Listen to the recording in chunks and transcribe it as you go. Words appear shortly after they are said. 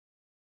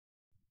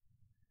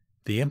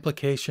The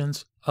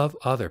implications of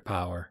other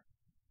power.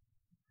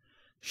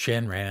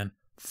 Shinran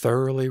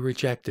thoroughly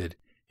rejected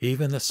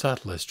even the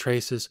subtlest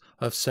traces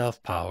of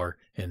self-power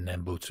in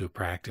Nembutsu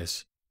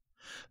practice,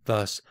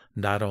 thus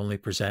not only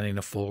presenting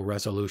a full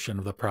resolution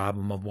of the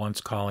problem of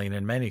once calling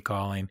and many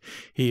calling,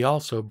 he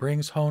also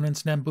brings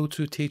Honen's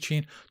Nembutsu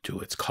teaching to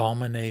its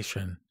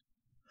culmination.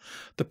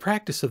 The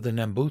practice of the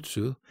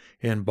Nembutsu,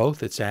 in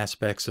both its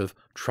aspects of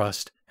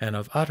trust and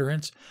of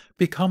utterance,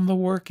 become the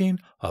working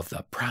of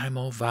the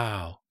primal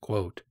vow.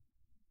 Quote,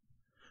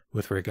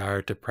 with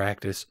regard to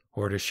practice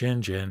or to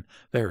Shinjin,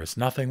 there is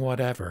nothing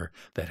whatever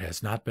that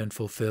has not been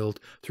fulfilled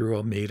through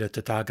Amida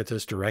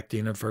Tathagata's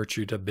directing of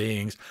virtue to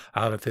beings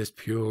out of his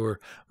pure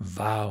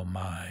vow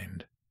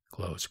mind.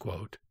 Close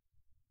quote.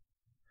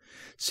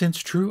 Since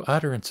true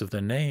utterance of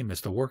the name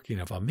is the working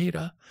of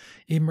Amida,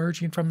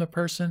 emerging from the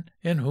person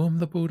in whom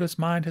the Buddha's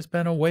mind has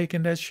been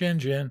awakened as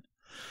Shinjin,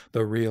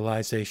 the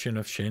realization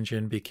of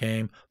Shinjin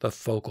became the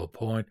focal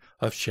point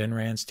of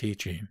Shinran's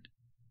teaching.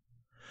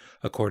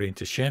 According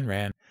to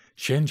Shinran,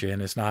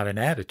 Shinjin is not an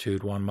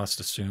attitude one must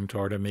assume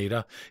toward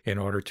Amida in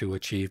order to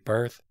achieve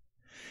birth.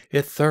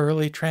 It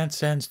thoroughly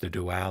transcends the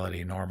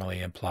duality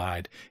normally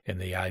implied in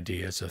the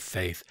ideas of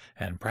faith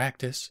and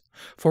practice,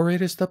 for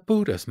it is the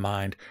Buddha's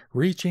mind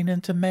reaching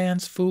into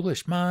man's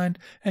foolish mind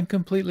and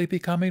completely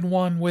becoming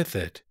one with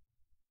it.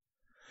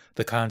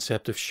 The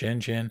concept of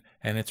Shinjin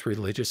and its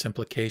religious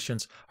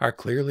implications are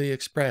clearly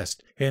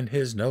expressed in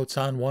his notes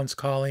on once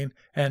calling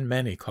and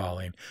many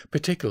calling,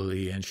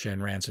 particularly in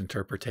Shinran's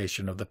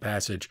interpretation of the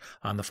passage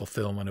on the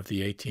fulfillment of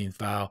the 18th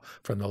vow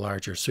from the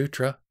larger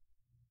sutra.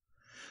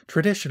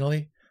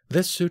 Traditionally,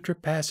 this sutra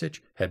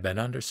passage had been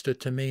understood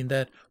to mean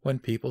that when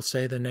people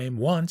say the name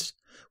once,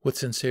 with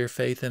sincere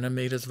faith in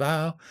Amida's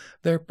vow,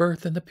 their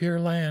birth in the Pure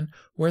Land,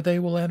 where they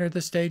will enter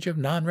the stage of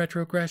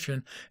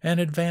non-retrogression and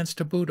advance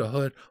to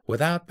Buddhahood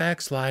without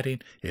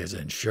backsliding, is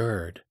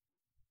ensured.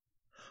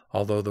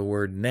 Although the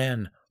word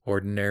nen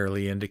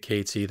ordinarily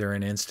indicates either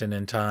an instant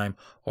in time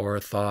or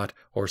a thought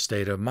or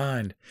state of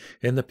mind,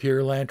 in the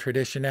Pure Land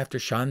tradition after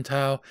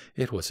Shantao,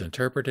 it was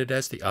interpreted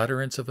as the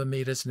utterance of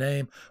Amida's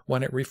name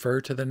when it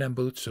referred to the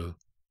Nembutsu.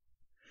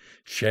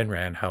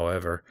 Shinran,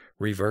 however,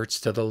 reverts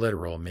to the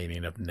literal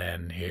meaning of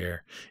nen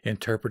here,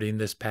 interpreting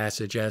this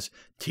passage as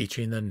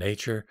teaching the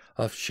nature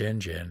of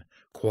Shinjin.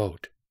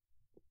 Quote,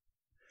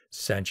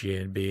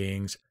 sentient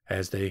beings,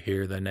 as they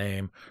hear the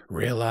name,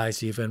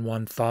 realize even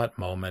one thought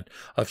moment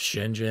of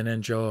Shinjin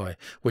and joy,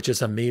 which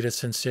is Amida's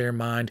sincere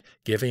mind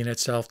giving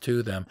itself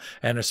to them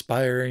and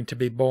aspiring to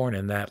be born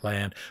in that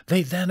land.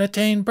 They then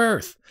attain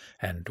birth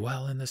and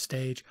dwell in the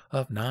stage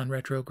of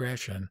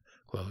non-retrogression.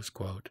 Close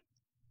quote.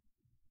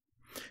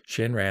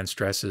 Shinran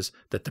stresses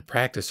that the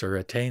practicer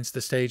attains the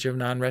stage of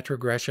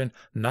non-retrogression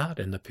not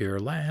in the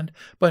Pure Land,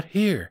 but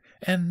here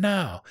and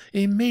now,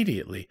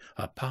 immediately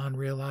upon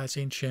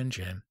realizing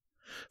Shinjin.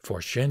 For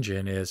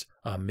Shinjin is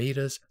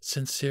Amida's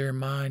sincere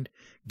mind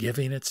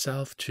giving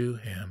itself to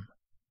him.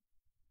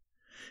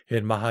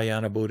 In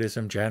Mahayana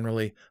Buddhism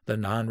generally, the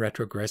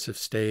non-retrogressive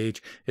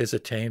stage is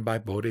attained by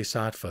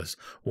bodhisattvas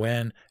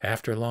when,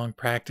 after long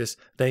practice,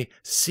 they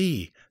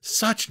see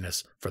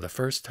suchness for the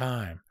first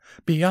time,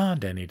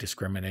 beyond any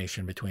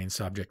discrimination between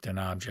subject and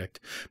object,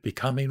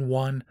 becoming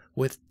one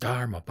with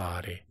Dharma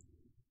body.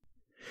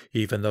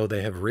 Even though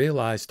they have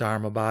realized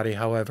Dharma body,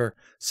 however,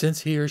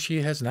 since he or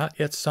she has not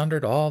yet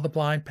sundered all the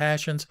blind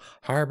passions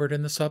harbored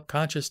in the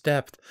subconscious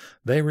depth,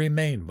 they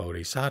remain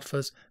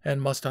bodhisattvas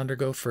and must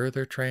undergo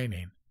further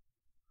training.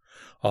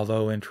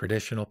 Although in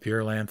traditional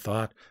Pure Land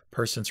thought,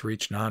 persons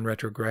reach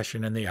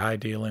non-retrogression in the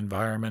ideal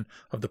environment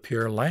of the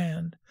Pure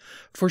Land,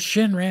 for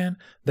Shinran,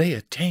 they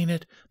attain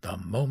it the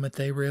moment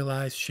they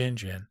realize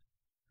Shinjin.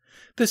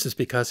 This is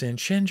because in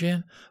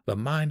Shinjin, the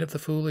mind of the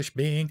foolish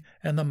being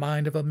and the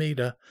mind of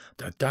Amida,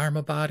 the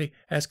Dharma body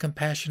as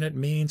compassionate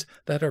means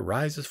that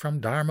arises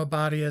from Dharma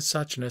body as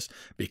suchness,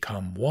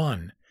 become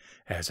one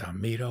as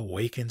Amida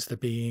awakens the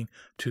being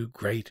to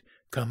great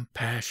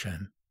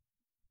compassion.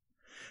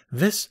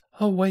 This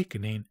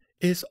awakening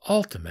is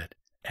ultimate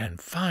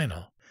and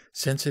final,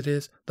 since it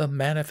is the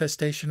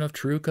manifestation of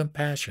true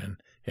compassion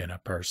in a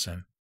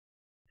person.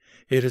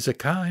 It is a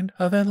kind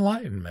of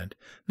enlightenment,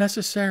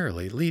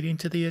 necessarily leading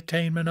to the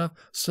attainment of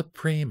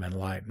supreme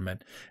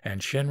enlightenment,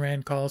 and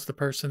Shinran calls the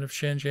person of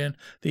Shinjin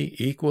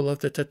the equal of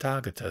the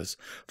Tathagatas,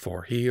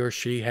 for he or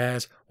she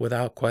has,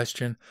 without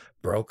question,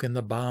 broken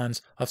the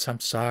bonds of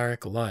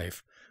samsaric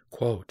life.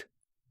 Quote,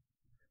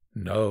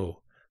 know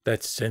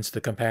that since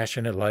the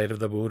compassionate light of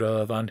the Buddha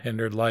of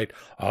unhindered light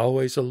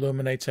always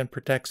illuminates and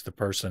protects the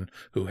person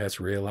who has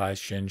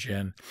realized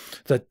Shinjin,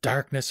 the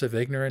darkness of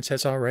ignorance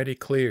has already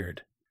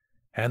cleared,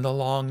 and the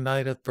long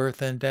night of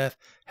birth and death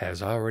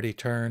has already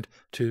turned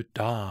to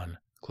dawn.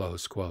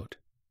 Close quote.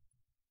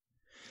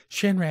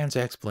 Shinran's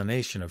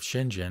explanation of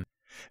Shinjin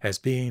as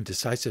being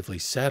decisively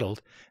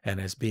settled and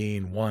as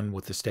being one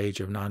with the stage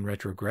of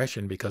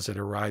non-retrogression because it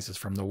arises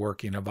from the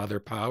working of other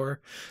power,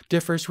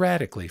 differs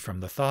radically from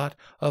the thought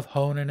of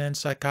Honen and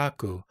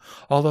Saikaku,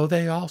 although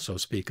they also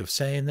speak of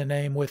saying the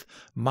name with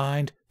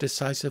mind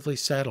decisively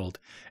settled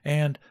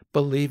and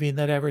believing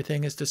that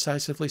everything is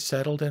decisively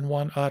settled in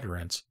one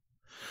utterance.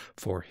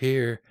 For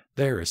here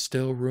there is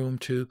still room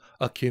to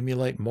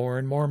accumulate more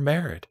and more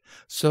merit,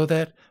 so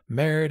that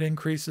merit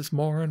increases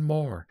more and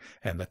more,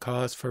 and the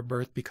cause for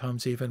birth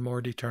becomes even more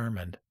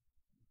determined.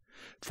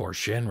 For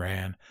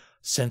Shinran,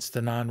 since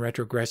the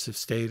non-retrogressive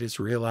state is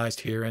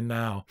realized here and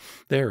now,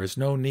 there is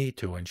no need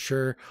to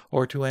ensure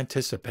or to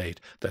anticipate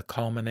the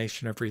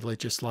culmination of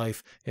religious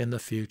life in the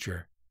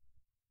future.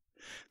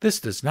 This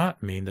does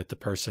not mean that the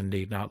person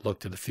need not look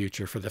to the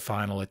future for the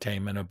final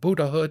attainment of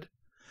Buddhahood.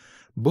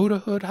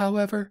 Buddhahood,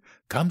 however,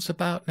 comes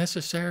about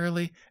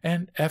necessarily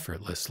and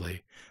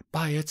effortlessly,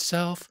 by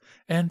itself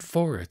and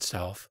for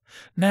itself,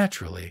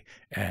 naturally,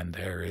 and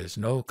there is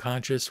no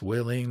conscious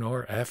willing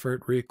or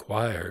effort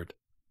required.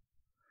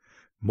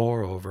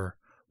 Moreover,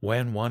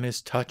 when one is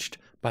touched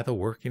by the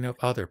working of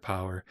other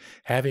power,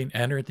 having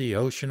entered the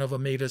ocean of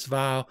Amida's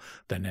vow,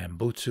 the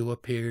Nembutsu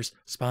appears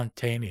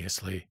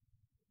spontaneously.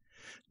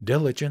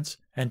 Diligence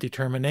and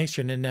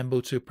determination in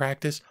Nembutsu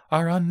practice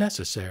are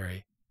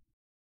unnecessary.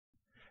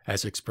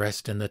 As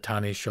expressed in the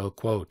Tanisho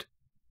quote,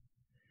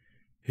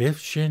 "If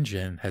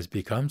Shinjin has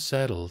become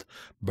settled,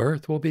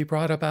 birth will be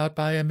brought about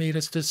by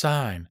Amida's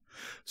design,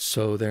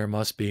 so there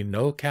must be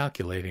no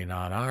calculating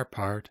on our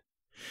part.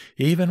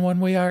 Even when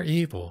we are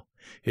evil,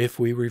 if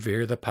we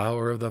revere the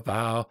power of the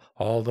vow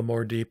all the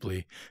more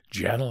deeply,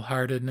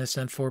 gentle-heartedness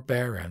and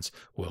forbearance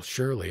will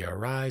surely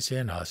arise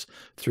in us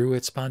through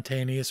its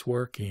spontaneous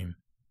working.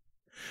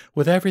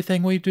 With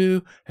everything we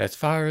do, as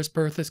far as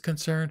birth is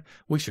concerned,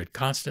 we should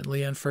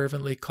constantly and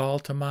fervently call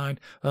to mind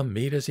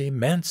Amida's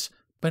immense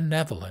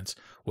benevolence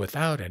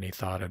without any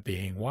thought of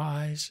being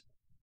wise.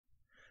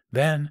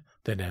 Then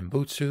the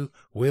Nembutsu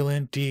will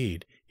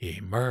indeed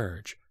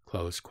emerge."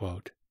 Close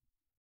quote.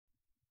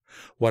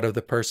 What of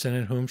the person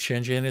in whom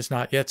Shinjin is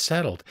not yet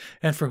settled,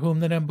 and for whom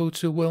the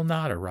Nembutsu will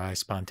not arise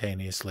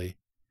spontaneously?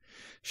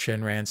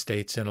 Shinran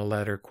states in a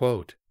letter,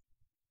 quote,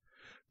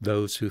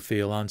 "Those who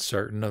feel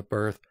uncertain of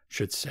birth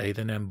should say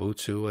the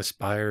Nembutsu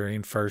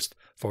aspiring first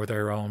for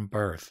their own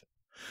birth.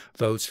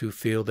 Those who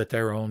feel that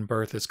their own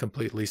birth is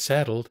completely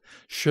settled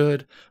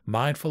should,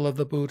 mindful of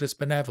the Buddha's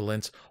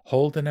benevolence,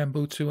 hold the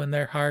Nembutsu in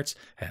their hearts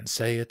and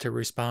say it to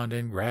respond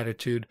in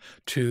gratitude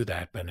to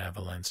that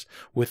benevolence,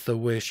 with the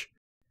wish,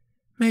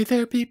 'May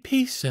there be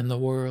peace in the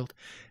world,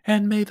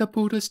 and may the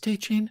Buddha's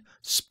teaching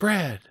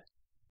spread.'"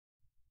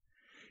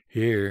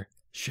 Here,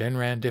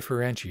 Shinran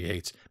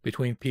differentiates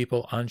between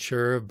people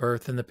unsure of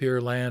birth in the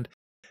Pure Land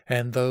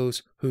and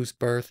those whose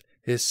birth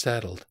is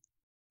settled.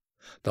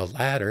 The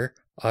latter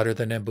utter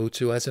the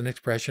Nembutsu as an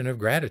expression of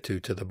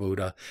gratitude to the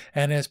Buddha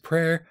and as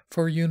prayer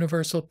for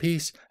universal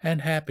peace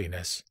and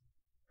happiness,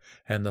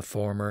 and the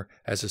former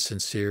as a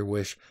sincere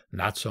wish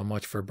not so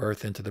much for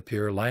birth into the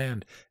Pure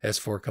Land as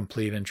for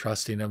complete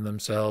entrusting of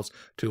themselves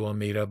to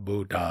Amida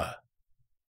Buddha.